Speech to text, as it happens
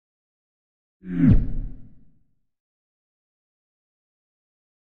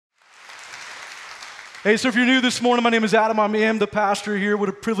Hey, so if you're new this morning, my name is Adam. I am the pastor here. What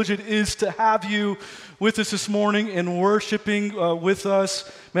a privilege it is to have you with us this morning and worshiping with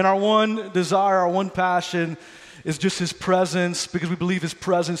us. Man, our one desire, our one passion is just His presence, because we believe His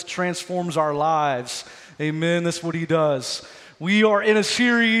presence transforms our lives. Amen. That's what He does. We are in a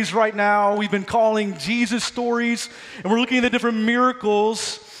series right now we've been calling Jesus Stories, and we're looking at the different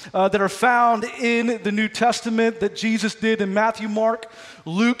miracles that are found in the New Testament that Jesus did in Matthew, Mark,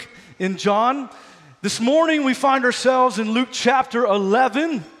 Luke, and John. This morning we find ourselves in Luke chapter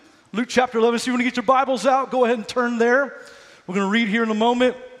 11. Luke chapter 11. So you want to get your Bibles out, go ahead and turn there. We're going to read here in a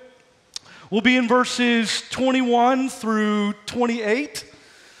moment. We'll be in verses 21 through 28.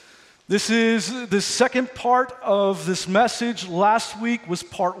 This is the second part of this message. Last week was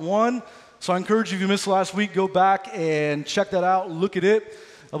part one. So I encourage you, if you missed last week, go back and check that out, look at it.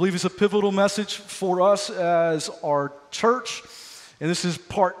 I believe it's a pivotal message for us as our church. And this is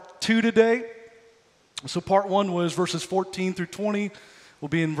part two today. So part one was verses 14 through 20. We'll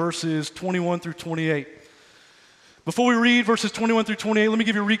be in verses 21 through 28. Before we read verses 21 through 28, let me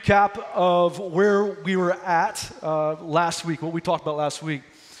give you a recap of where we were at last week, what we talked about last week.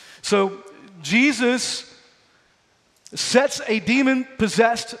 So Jesus sets a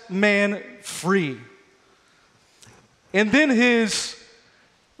demon-possessed man free. And then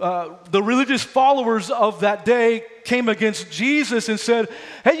the religious followers of that day came against Jesus and said,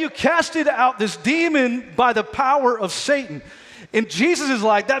 hey, you casted out this demon by the power of Satan. And Jesus is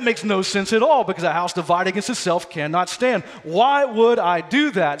like, that makes no sense at all, because a house divided against itself cannot stand. Why would I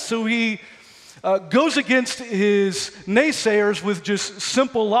do that? So he goes against his naysayers with just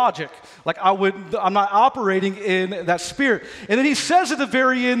simple logic. Like, I'm not operating in that spirit. And then he says at the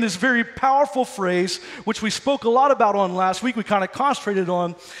very end this very powerful phrase, which we spoke a lot about on last week, we kind of concentrated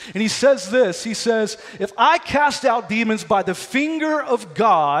on. And he says this, he says, if I cast out demons by the finger of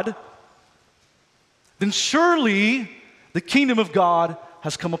God, then surely the kingdom of God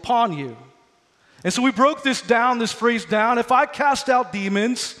has come upon you. And so we broke this phrase down. If I cast out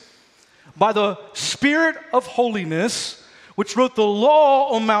demons by the Spirit of holiness, which wrote the law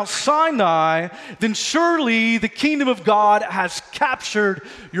on Mount Sinai, then surely the kingdom of God has captured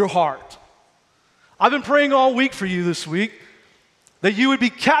your heart. I've been praying all week for you this week that you would be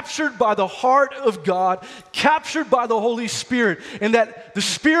captured by the heart of God, captured by the Holy Spirit, and that the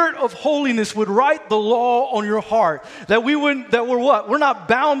Spirit of holiness would write the law on your heart. That we're what? We're not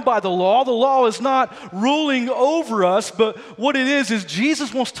bound by the law. The law is not ruling over us, but what it is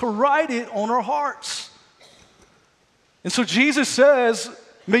Jesus wants to write it on our hearts. And so Jesus says,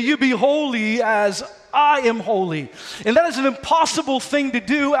 may you be holy as I am holy. And that is an impossible thing to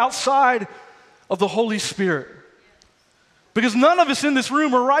do outside of the Holy Spirit. Because none of us in this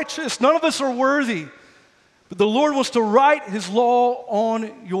room are righteous. None of us are worthy. But the Lord wants to write His law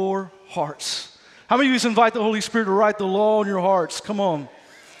on your hearts. How many of you invite the Holy Spirit to write the law on your hearts? Come on.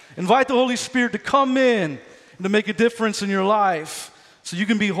 Invite the Holy Spirit to come in and to make a difference in your life so you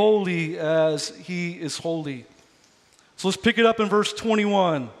can be holy as He is holy. So let's pick it up in verse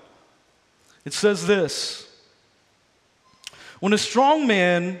 21. It says this: when a strong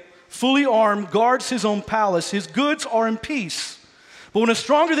man, fully armed, guards his own palace, his goods are in peace. But when a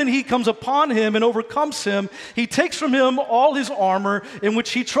stronger than he comes upon him and overcomes him, he takes from him all his armor in which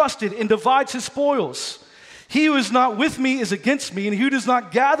he trusted and divides his spoils. He who is not with me is against me, and he who does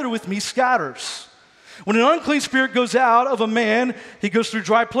not gather with me scatters. When an unclean spirit goes out of a man, he goes through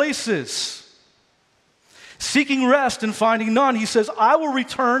dry places, seeking rest and finding none. He says, I will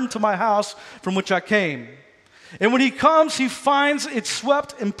return to my house from which I came. And when he comes, he finds it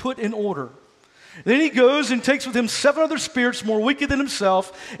swept and put in order. Then he goes and takes with him 7 other spirits more wicked than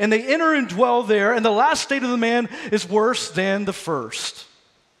himself, and they enter and dwell there, and the last state of the man is worse than the first.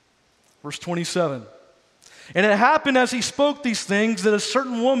 Verse 27. And it happened as he spoke these things that a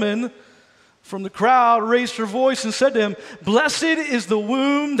certain woman from the crowd raised her voice and said to him, blessed is the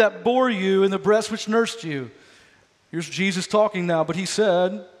womb that bore you and the breast which nursed you. Here's Jesus talking now, but he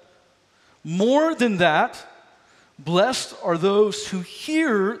said, more than that, blessed are those who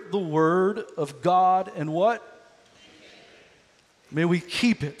hear the word of God and what? May we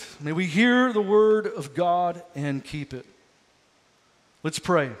keep it. May we hear the word of God and keep it. Let's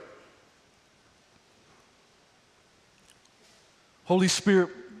pray. Holy Spirit,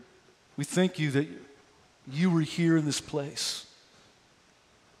 we thank you that you were here in this place.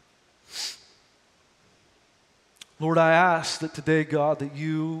 Lord, I ask that today, God, that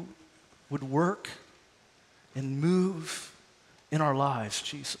you would work and move in our lives,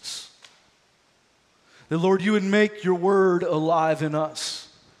 Jesus. That, Lord, you would make your word alive in us.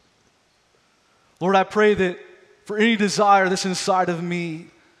 Lord, I pray that for any desire that's inside of me,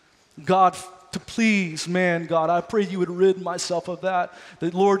 God, to please man, God, I pray you would rid myself of that.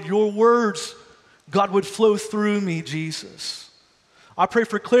 That, Lord, your words, God, would flow through me, Jesus. I pray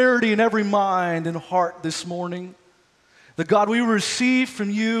for clarity in every mind and heart this morning. That, God, we receive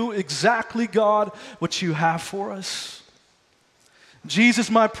from you exactly, God, what you have for us. Jesus,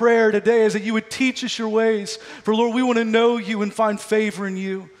 my prayer today is that you would teach us your ways. For, Lord, we want to know you and find favor in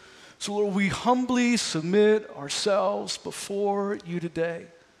you. So, Lord, we humbly submit ourselves before you today.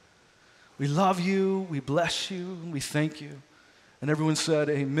 We love you, we bless you, and we thank you. And everyone said,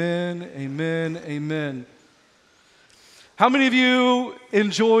 amen, amen, amen. How many of you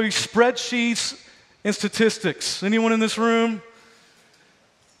enjoy spreadsheets and statistics? Anyone in this room?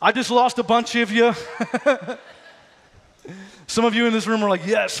 I just lost a bunch of you. Some of you in this room are like,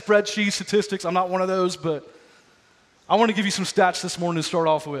 yes, spreadsheets, statistics. I'm not one of those, but I want to give you some stats this morning to start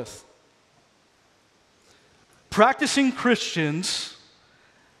off with. Practicing Christians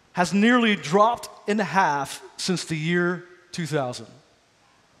has nearly dropped in half since the year 2000.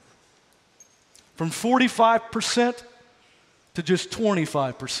 From 45% to just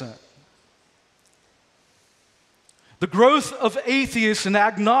 25%. The growth of atheists and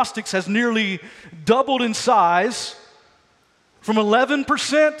agnostics has nearly doubled in size from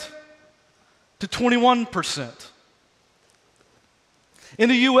 11% to 21%. In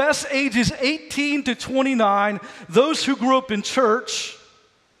the U.S., ages 18 to 29, those who grew up in church,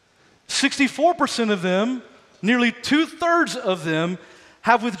 64% of them, nearly 2/3 of them,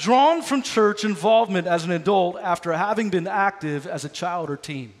 have withdrawn from church involvement as an adult after having been active as a child or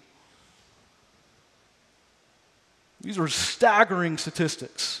teen. These are staggering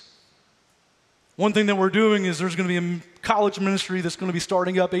statistics. One thing that we're doing is there's going to be a college ministry that's going to be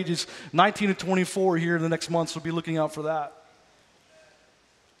starting up ages 19 to 24 here in the next month, so be looking out for that.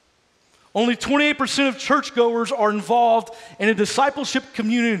 Only 28% of churchgoers are involved in a discipleship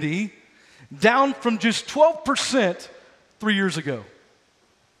community, down from just 12% 3 years ago.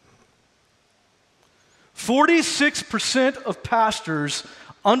 46% of pastors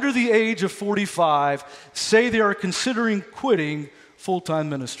under the age of 45 say they are considering quitting full-time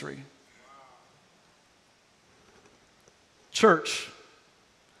ministry. Church,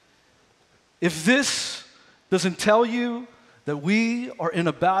 if this doesn't tell you that we are in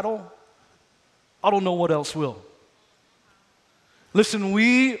a battle, I don't know what else will. Listen,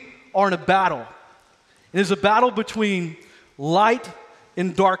 we are in a battle. It is a battle between light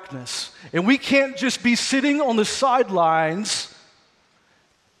and darkness. And we can't just be sitting on the sidelines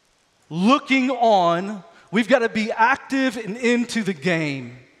looking on. We've got to be active and into the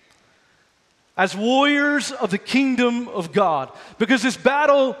game as warriors of the kingdom of God. Because this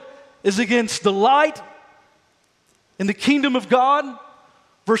battle is against the light in the kingdom of God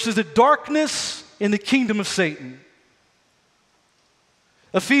versus the darkness in the kingdom of Satan.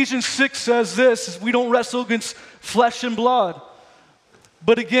 Ephesians 6 says this, we don't wrestle against flesh and blood,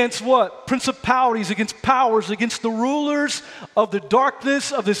 but against what? Principalities, against powers, against the rulers of the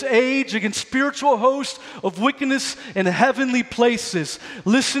darkness of this age, against spiritual hosts of wickedness in heavenly places.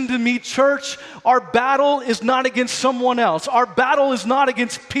 Listen to me, church. Our battle is not against someone else. Our battle is not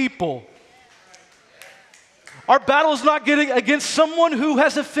against people. Our battle is not against someone who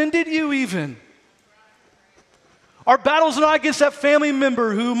has offended you even. Our battle is not against that family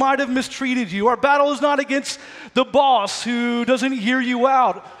member who might have mistreated you. Our battle is not against the boss who doesn't hear you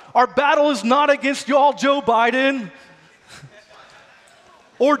out. Our battle is not against y'all Joe Biden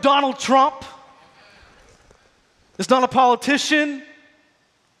or Donald Trump. It's not a politician.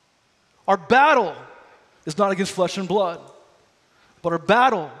 Our battle is not against flesh and blood, but our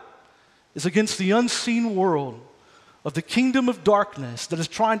battle is against the unseen world of the kingdom of darkness that is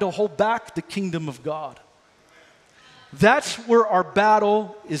trying to hold back the kingdom of God. That's where our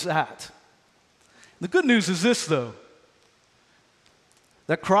battle is at. The good news is this, though,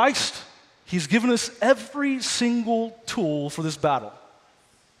 that Christ, He's given us every single tool for this battle.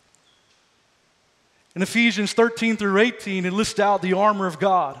 In Ephesians 13 through 18, it lists out the armor of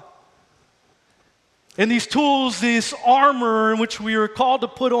God. And these tools, this armor in which we are called to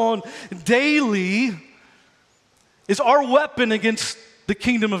put on daily, is our weapon against the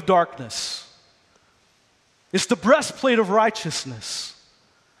kingdom of darkness. It's the breastplate of righteousness.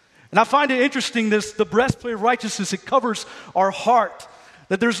 And I find it interesting, the breastplate of righteousness, it covers our heart.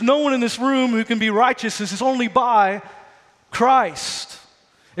 That there's no one in this room who can be righteous. This is only by Christ.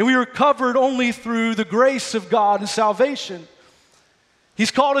 And we are covered only through the grace of God and salvation.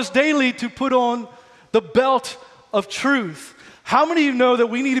 He's called us daily to put on the belt of truth. How many of you know that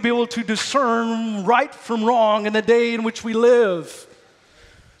we need to be able to discern right from wrong in the day in which we live?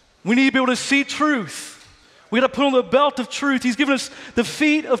 We need to be able to see truth. We got to put on the belt of truth. He's given us the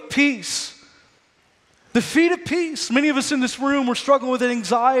feet of peace. The feet of peace. Many of us in this room, we're struggling with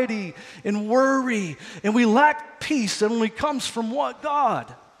anxiety and worry, and we lack peace that only comes from what?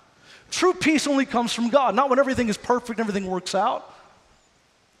 God. True peace only comes from God, not when everything is perfect and everything works out.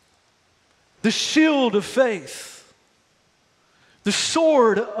 The shield of faith, the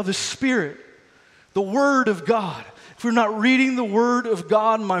sword of the Spirit, the Word of God. If we're not reading the Word of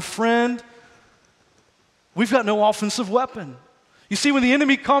God, my friend, we've got no offensive weapon. You see, when the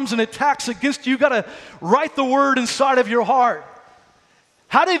enemy comes and attacks against you, you've got to write the Word inside of your heart.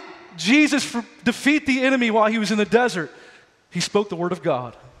 How did Jesus defeat the enemy while he was in the desert? He spoke the Word of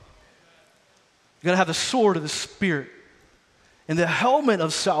God. You've got to have the sword of the Spirit and the helmet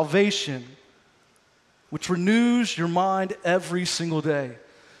of salvation, which renews your mind every single day.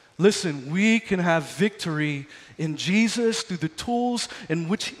 Listen, we can have victory in Jesus through the tools in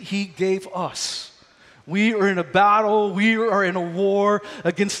which He gave us. We are in a battle, we are in a war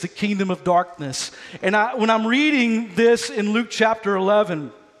against the kingdom of darkness. And when I'm reading this in Luke chapter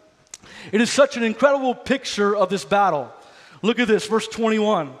 11, it is such an incredible picture of this battle. Look at this, verse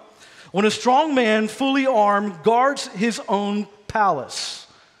 21. When a strong man, fully armed, guards his own palace.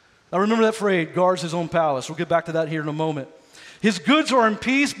 Now remember that phrase, guards his own palace. We'll get back to that here in a moment. His goods are in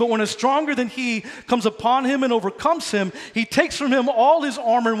peace, but when a stronger than he comes upon him and overcomes him, he takes from him all his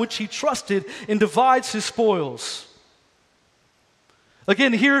armor in which he trusted and divides his spoils.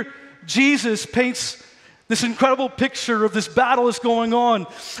 Again, here Jesus paints this incredible picture of this battle that's going on.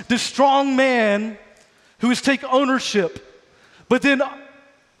 This strong man who has taken ownership, but then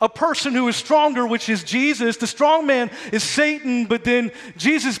a person who is stronger, which is Jesus. The strong man is Satan, but then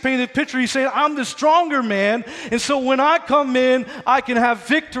Jesus painted a picture. He's saying, I'm the stronger man, and so when I come in, I can have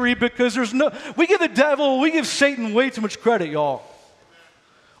victory because we give the devil, we give Satan way too much credit, y'all.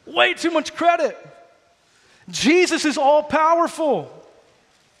 Way too much credit. Jesus is all powerful.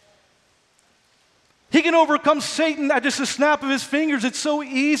 He can overcome Satan at just a snap of his fingers. It's so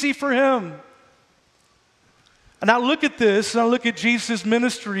easy for him. And I look at this, and I look at Jesus'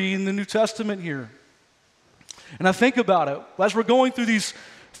 ministry in the New Testament here. And I think about it. As we're going through these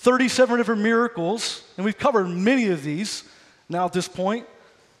 37 different miracles, and we've covered many of these now at this point,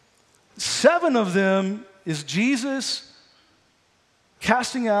 7 of them is Jesus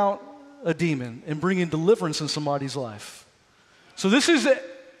casting out a demon and bringing deliverance in somebody's life. So this is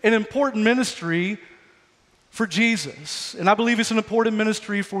an important ministry for Jesus. And I believe it's an important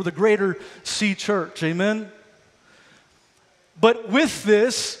ministry for the greater C Church. Amen? But with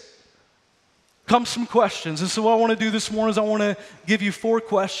this comes some questions. And so what I want to do this morning is I want to give you 4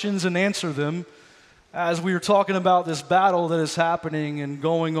 questions and answer them as we are talking about this battle that is happening and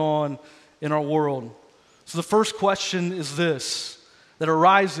going on in our world. So the first question is this, that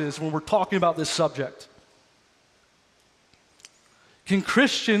arises when we're talking about this subject. Can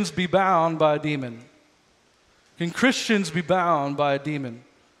Christians be bound by a demon? Can Christians be bound by a demon?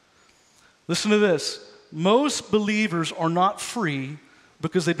 Listen to this. Most believers are not free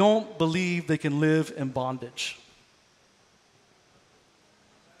because they don't believe they can live in bondage.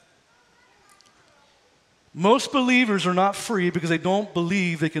 Most believers are not free because they don't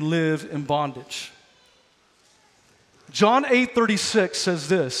believe they can live in bondage. John 8:36 says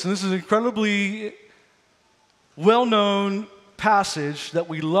this, and this is an incredibly well-known passage that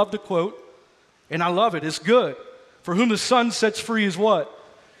we love to quote, and I love it. It's good. For whom the Son sets free is what?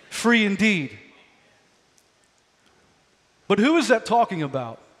 Free indeed. But who is that talking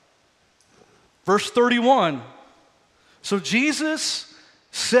about? Verse 31. So Jesus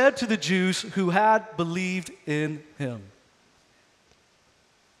said to the Jews who had believed in him.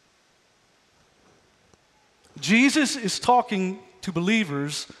 Jesus is talking to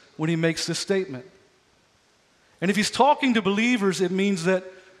believers when he makes this statement. And if he's talking to believers, it means that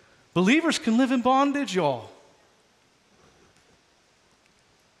believers can live in bondage, y'all.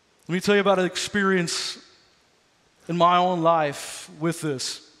 Let me tell you about an experience in my own life with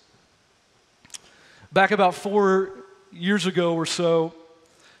this. Back about 4 years ago or so,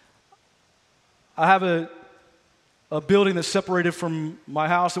 I have a building that's separated from my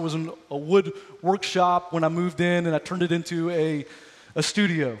house. It was a wood workshop when I moved in, and I turned it into a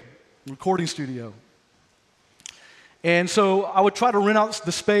studio, recording studio. And so I would try to rent out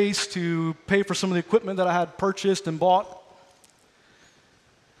the space to pay for some of the equipment that I had purchased and bought.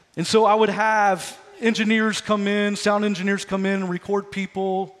 And so I would have engineers come in, sound engineers come in and record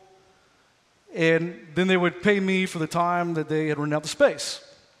people, and then they would pay me for the time that they had rented out the space.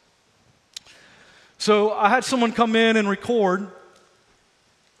 So I had someone come in and record,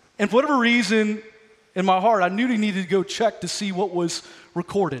 and for whatever reason in my heart, I knew they needed to go check to see what was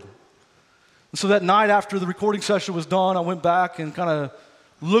recorded. And so that night after the recording session was done, I went back and kind of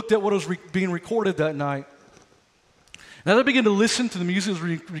looked at what was being recorded that night. And as I began to listen to the music that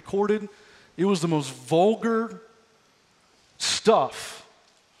was recorded, it was the most vulgar stuff.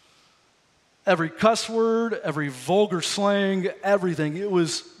 Every cuss word, every vulgar slang, everything. It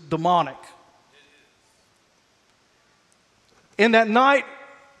was demonic. And that night,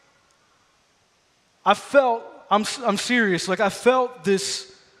 I felt, I'm serious, like I felt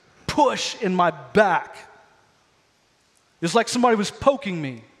this push in my back. It's like somebody was poking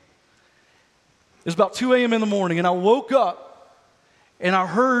me. It was about 2 a.m. in the morning, and I woke up, and I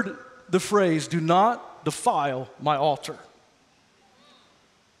heard the phrase, "Do not defile my altar."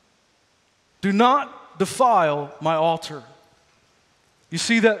 Do not defile my altar. You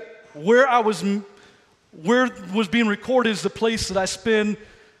see that where was being recorded is the place that I spend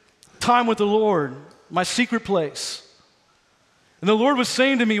time with the Lord, my secret place. And the Lord was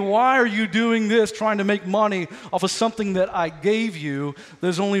saying to me, why are you doing this, trying to make money off of something that I gave you that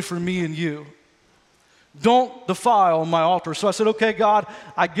is only for me and you? Don't defile my altar. So I said, okay, God,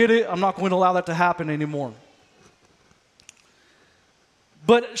 I get it. I'm not going to allow that to happen anymore.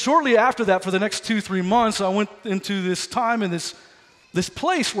 But shortly after that, for the next 2-3 months, I went into this time in this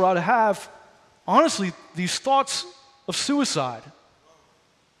place where I'd have, honestly, these thoughts of suicide.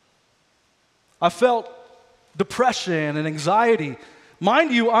 I felt depression and anxiety.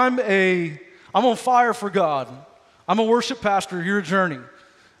 Mind you, I'm on fire for God. I'm a worship pastor here at Journey.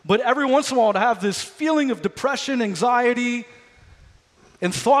 But every once in a while, I'd have this feeling of depression, anxiety,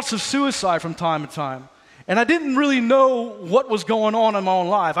 and thoughts of suicide from time to time. And I didn't really know what was going on in my own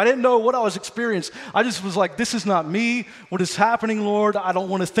life. I didn't know what I was experiencing. I just was like, this is not me. What is happening, Lord? I don't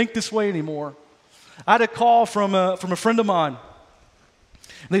want to think this way anymore. I had a call from a friend of mine.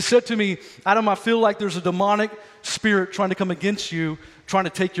 And they said to me, Adam, I feel like there's a demonic spirit trying to come against you, trying to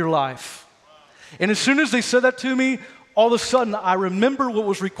take your life. And as soon as they said that to me, all of a sudden I remember what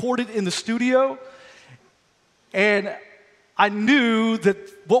was recorded in the studio, and I knew that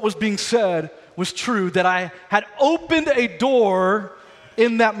what was being said was true, that I had opened a door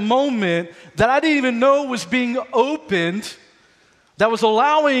in that moment that I didn't even know was being opened, that was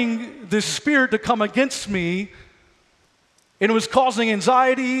allowing this spirit to come against me, and it was causing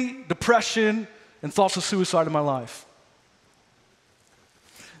anxiety, depression, and thoughts of suicide in my life.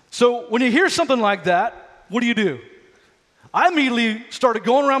 So when you hear something like that, what do? I immediately started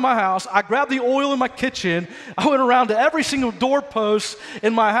going around my house. I grabbed the oil in my kitchen. I went around to every single doorpost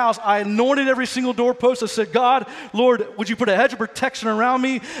in my house. I anointed every single doorpost. I said, God, Lord, would you put a hedge of protection around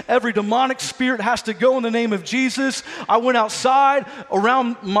me? Every demonic spirit has to go in the name of Jesus. I went outside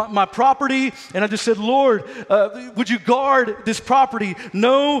around my property, and I just said, Lord, would you guard this property?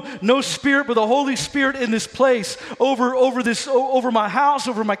 No spirit but the Holy Spirit in this place, over my house,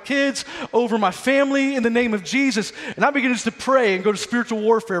 over my kids, over my family, in the name of Jesus. And I began to pray and go to spiritual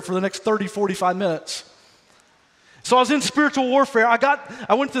warfare for the next 30, 45 minutes. So I was in spiritual warfare.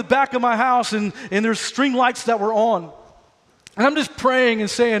 I went to the back of my house, and there's string lights that were on. And I'm just praying and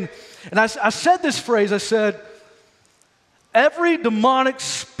saying, and I said this phrase, I said, every demonic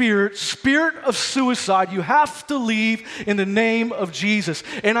spirit of suicide, you have to leave in the name of Jesus.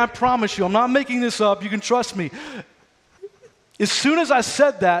 And I promise you, I'm not making this up, you can trust me. As soon as I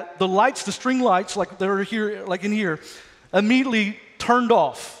said that, the lights, the string lights, like they're here, like in here, immediately turned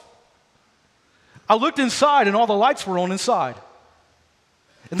off. I looked inside, and all the lights were on inside.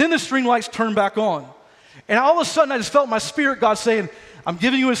 And then the string lights turned back on. And all of a sudden, I just felt my spirit, God saying, I'm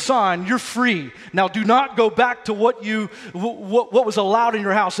giving you a sign, you're free. Now do not go back to what was allowed in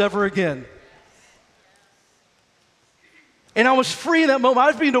your house ever again. And I was free in that moment. I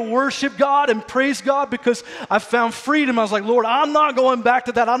was beginning to worship God and praise God because I found freedom. I was like, Lord, I'm not going back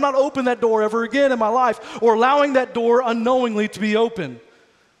to that. I'm not opening that door ever again in my life, or allowing that door unknowingly to be open.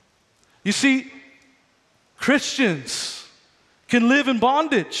 You see, Christians can live in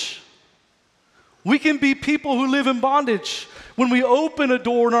bondage. We can be people who live in bondage when we open a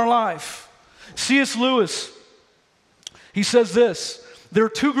door in our life. C.S. Lewis, he says this: there are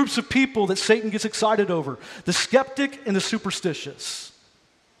two groups of people that Satan gets excited over: the skeptic and the superstitious.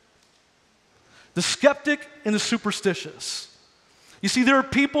 The skeptic and the superstitious. You see, there are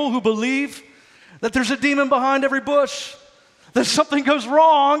people who believe that there's a demon behind every bush, that if something goes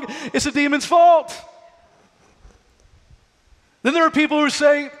wrong, it's a demon's fault. Then there are people who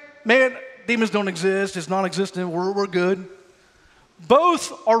say, man, demons don't exist, it's non-existent, we're good.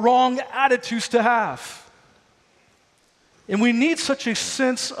 Both are wrong attitudes to have. And we need such a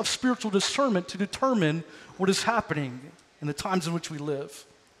sense of spiritual discernment to determine what is happening in the times in which we live.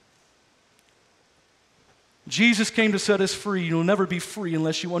 Jesus came to set us free. You'll never be free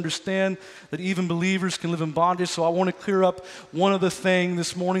unless you understand that even believers can live in bondage. So I want to clear up one other thing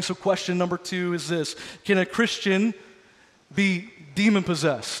this morning. So question number 2 is this: can a Christian be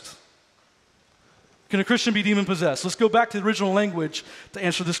demon-possessed? Can a Christian be demon-possessed? Let's go back to the original language to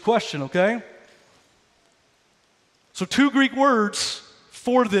answer this question, okay? So 2 Greek words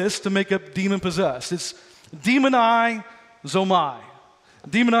for this to make up demon-possessed. It's demonizomai.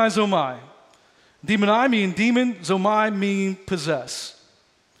 Demonizomai. Demonai mean demon, zomai mean possess.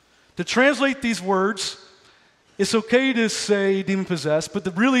 To translate these words, it's okay to say demon-possessed,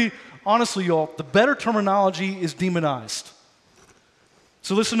 but really, honestly, y'all, the better terminology is demonized.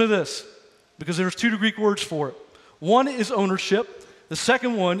 So listen to this, because there's 2 Greek words for it. One is ownership. The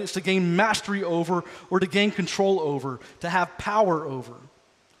second one is to gain mastery over or to gain control over, to have power over.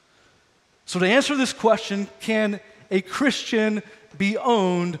 So to answer this question, can a Christian be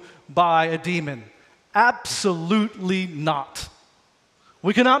owned by a demon? Absolutely not.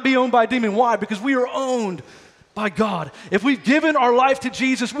 We cannot be owned by a demon. Why? Because we are owned by God. If we've given our life to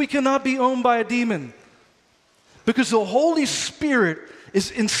Jesus, we cannot be owned by a demon. Because the Holy Spirit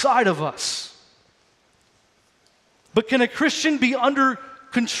is inside of us. But can a Christian be under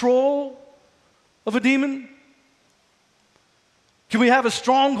control of a demon? Can we have a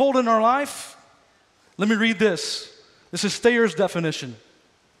stronghold in our life? Let me read this. This is Thayer's definition.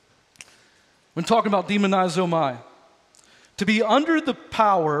 When talking about demonizomai, to be under the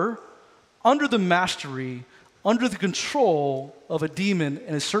power, under the mastery, under the control of a demon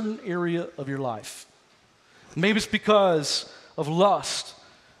in a certain area of your life. Maybe it's because of lust,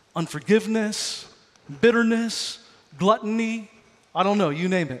 unforgiveness, bitterness, gluttony, I don't know, you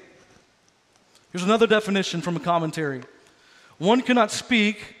name it. Here's another definition from a commentary. One cannot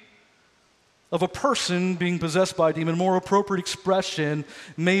speak of a person being possessed by a demon. More appropriate expression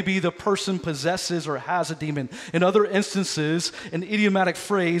may be the person possesses or has a demon. In other instances, an idiomatic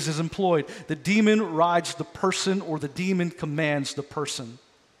phrase is employed. The demon rides the person, or the demon commands the person.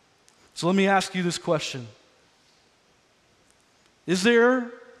 So let me ask you this question. Is there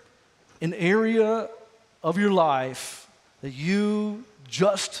an area of your life that you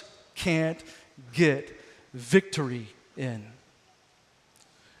just can't get victory in?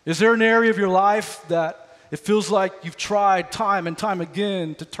 Is there an area of your life that it feels like you've tried time and time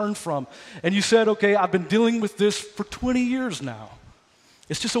again to turn from, and you said, okay, I've been dealing with this for 20 years now.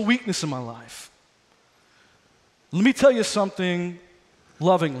 It's just a weakness in my life. Let me tell you something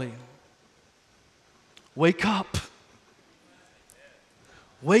lovingly. Wake up.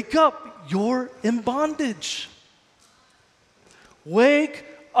 Wake up. You're in bondage. Wake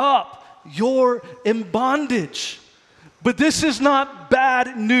up. You're in bondage. But this is not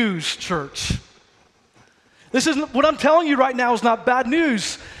bad news, church. This isn't, what I'm telling you right now is not bad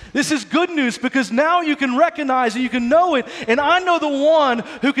news. This is good news, because now you can recognize it, you can know it, and I know the one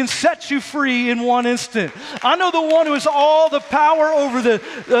who can set you free in one instant. I know the one who has all the power over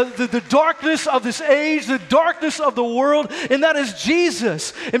the darkness of this age, the darkness of the world, and that is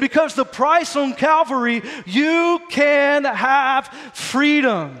Jesus. And because the price on Calvary, you can have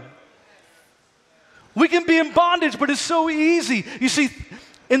freedom. We can be in bondage, but it's so easy. You see,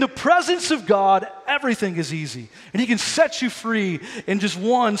 in the presence of God, everything is easy. And He can set you free in just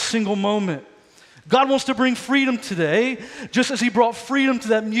one single moment. God wants to bring freedom today, just as He brought freedom to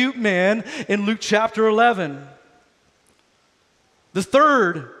that mute man in Luke chapter 11. The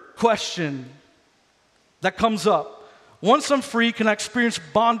third question that comes up: once I'm free, can I experience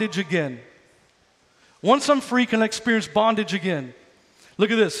bondage again? Once I'm free, can I experience bondage again? Look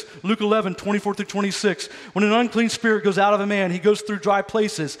at this, Luke 11, 24 through 26. When an unclean spirit goes out of a man, he goes through dry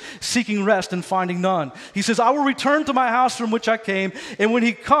places, seeking rest and finding none. He says, I will return to my house from which I came, and when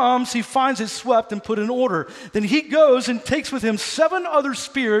he comes, he finds it swept and put in order. Then he goes and takes with him 7 other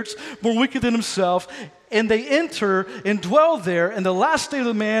spirits more wicked than himself, and they enter and dwell there, and the last state of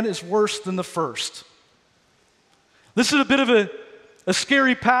the man is worse than the first. This is a bit of a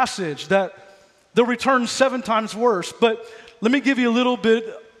scary passage, that they'll return 7 times worse, but let me give you a little bit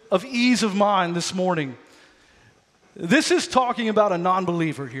of ease of mind this morning. This is talking about a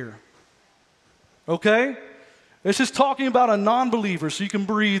non-believer here, okay? This is talking about a non-believer, so you can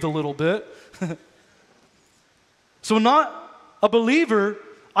breathe a little bit. So not a believer,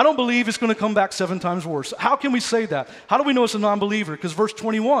 I don't believe it's going to come back 7 times worse. How can we say that? How do we know it's a non-believer? Because verse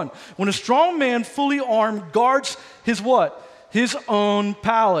 21, when a strong man fully armed guards his what? His own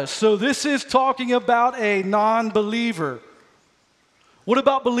palace. So this is talking about a non-believer. What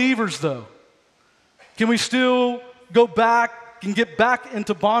about believers, though? Can we still go back and get back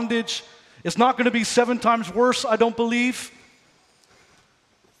into bondage? It's not going to be 7 times worse, I don't believe.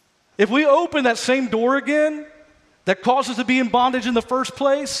 If we open that same door again that caused us to be in bondage in the first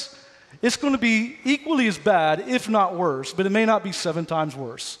place, it's going to be equally as bad, if not worse, but it may not be 7 times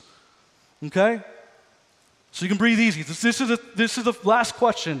worse. Okay? So you can breathe easy. This is the last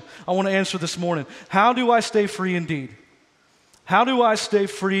question I want to answer this morning. How do I stay free indeed? How do I stay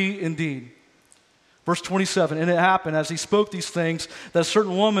free indeed? Verse 27, and it happened as he spoke these things that a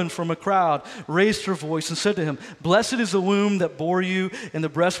certain woman from a crowd raised her voice and said to him, "Blessed is the womb that bore you and the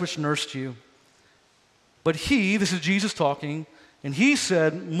breast which nursed you." But he, this is Jesus talking, and he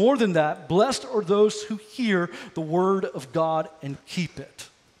said, more than that, blessed are those who hear the word of God and keep it.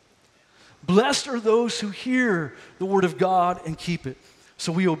 Blessed are those who hear the word of God and keep it.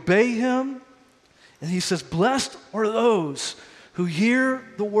 So we obey him, and he says, blessed are those who hear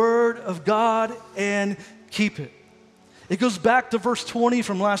the word of God and keep it. It goes back to verse 20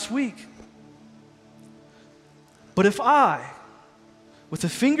 from last week. But if I, with the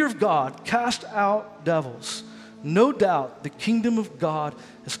finger of God, cast out devils, no doubt the kingdom of God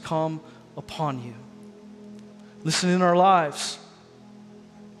has come upon you. Listen, in our lives,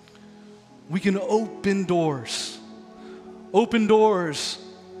 we can open doors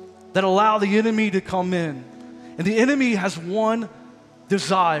that allow the enemy to come in. And the enemy has one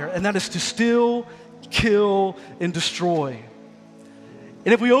desire, and that is to steal, kill, and destroy.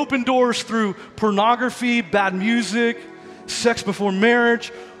 And if we open doors through pornography, bad music, sex before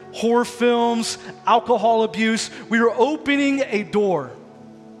marriage, horror films, alcohol abuse, we are opening a door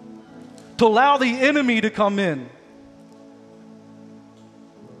to allow the enemy to come in.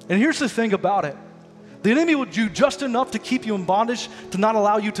 And here's the thing about it. The enemy will do just enough to keep you in bondage to not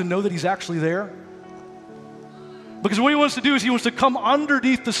allow you to know that he's actually there. Because what he wants to do is he wants to come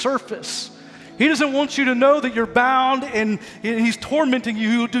underneath the surface. He doesn't want you to know that you're bound and he's tormenting you.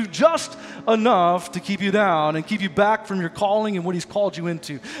 He'll do just enough to keep you down and keep you back from your calling and what he's called you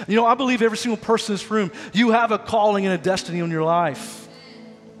into. You know, I believe every single person in this room, you have a calling and a destiny on your life.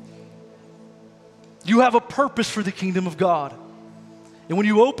 You have a purpose for the kingdom of God. And when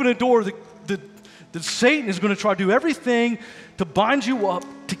you open a door, that Satan is going to try to do everything to bind you up,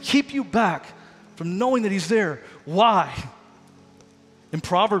 to keep you back from knowing that he's there. Why? In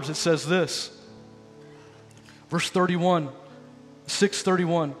Proverbs it says this, verse 31,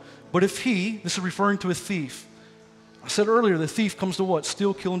 6:31. But if he, this is referring to a thief. I said earlier, the thief comes to what?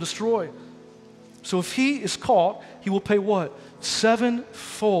 Steal, kill, and destroy. So if he is caught, he will pay what?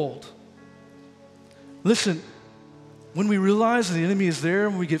 7-fold. Listen, when we realize the enemy is there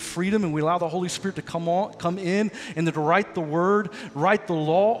and we get freedom and we allow the Holy Spirit to come in and to write the word, write the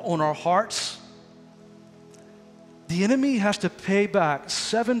law on our hearts, the enemy has to pay back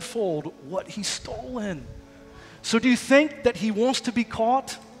 7-fold what he's stolen. So do you think that he wants to be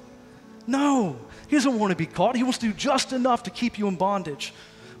caught? No, he doesn't want to be caught. He wants to do just enough to keep you in bondage.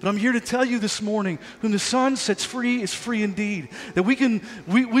 But I'm here to tell you this morning, whom the Son sets free is free indeed. That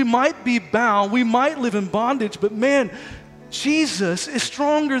we might be bound, we might live in bondage, but man, Jesus is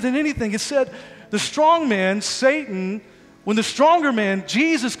stronger than anything. It said the strong man, Satan, when the stronger man,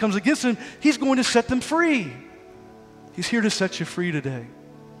 Jesus, comes against him, he's going to set them free. He's here to set you free today.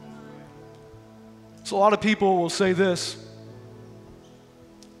 So a lot of people will say this: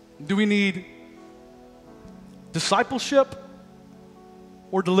 do we need discipleship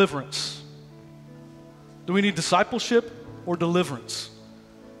or deliverance? Do we need discipleship or deliverance?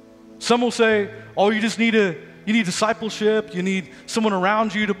 Some will say, oh, you need discipleship, you need someone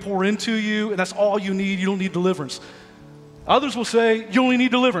around you to pour into you, and that's all you need, you don't need deliverance. Others will say, you only need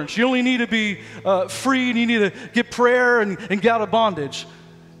deliverance, you only need to be free, and you need to get prayer and get out of bondage.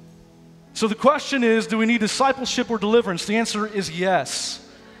 So the question is, do we need discipleship or deliverance? The answer is yes.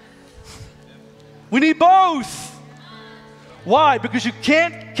 We need both. Why? Because you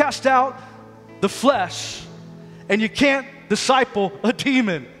can't cast out the flesh and you can't disciple a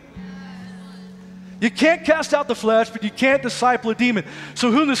demon. You can't cast out the flesh, but you can't disciple a demon.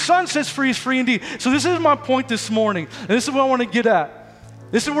 So whom the Son sets free is free indeed. So this is my point this morning, and this is what I want to get at.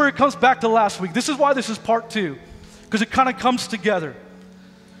 This is where it comes back to last week. This is why this is part 2, because it kind of comes together.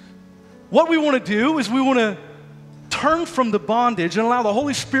 What we want to do is we want to turn from the bondage and allow the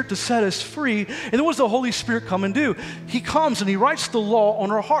Holy Spirit to set us free. And then what does the Holy Spirit come and do? He comes and he writes the law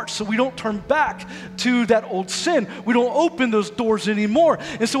on our hearts so we don't turn back to that old sin. We don't open those doors anymore.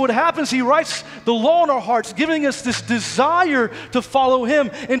 And so what happens, he writes the law on our hearts, giving us this desire to follow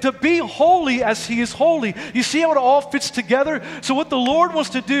him and to be holy as he is holy. You see how it all fits together? So what the Lord wants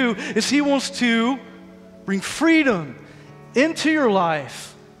to do is he wants to bring freedom into your life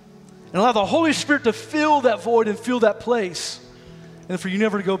and allow the Holy Spirit to fill that void and fill that place. And for you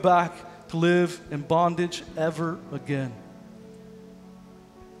never to go back to live in bondage ever again.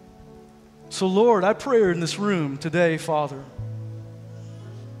 So Lord, I pray in this room today, Father,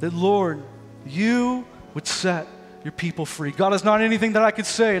 that Lord, you would set your people free. God, it's not anything that I could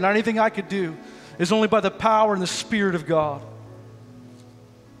say, not anything I could do. It's only by the power and the Spirit of God.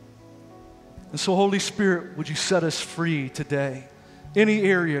 And so, Holy Spirit, would you set us free today? Any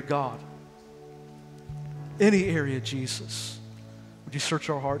area, God. Any area, Jesus. Would you search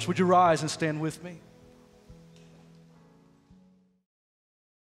our hearts? Would you rise and stand with me?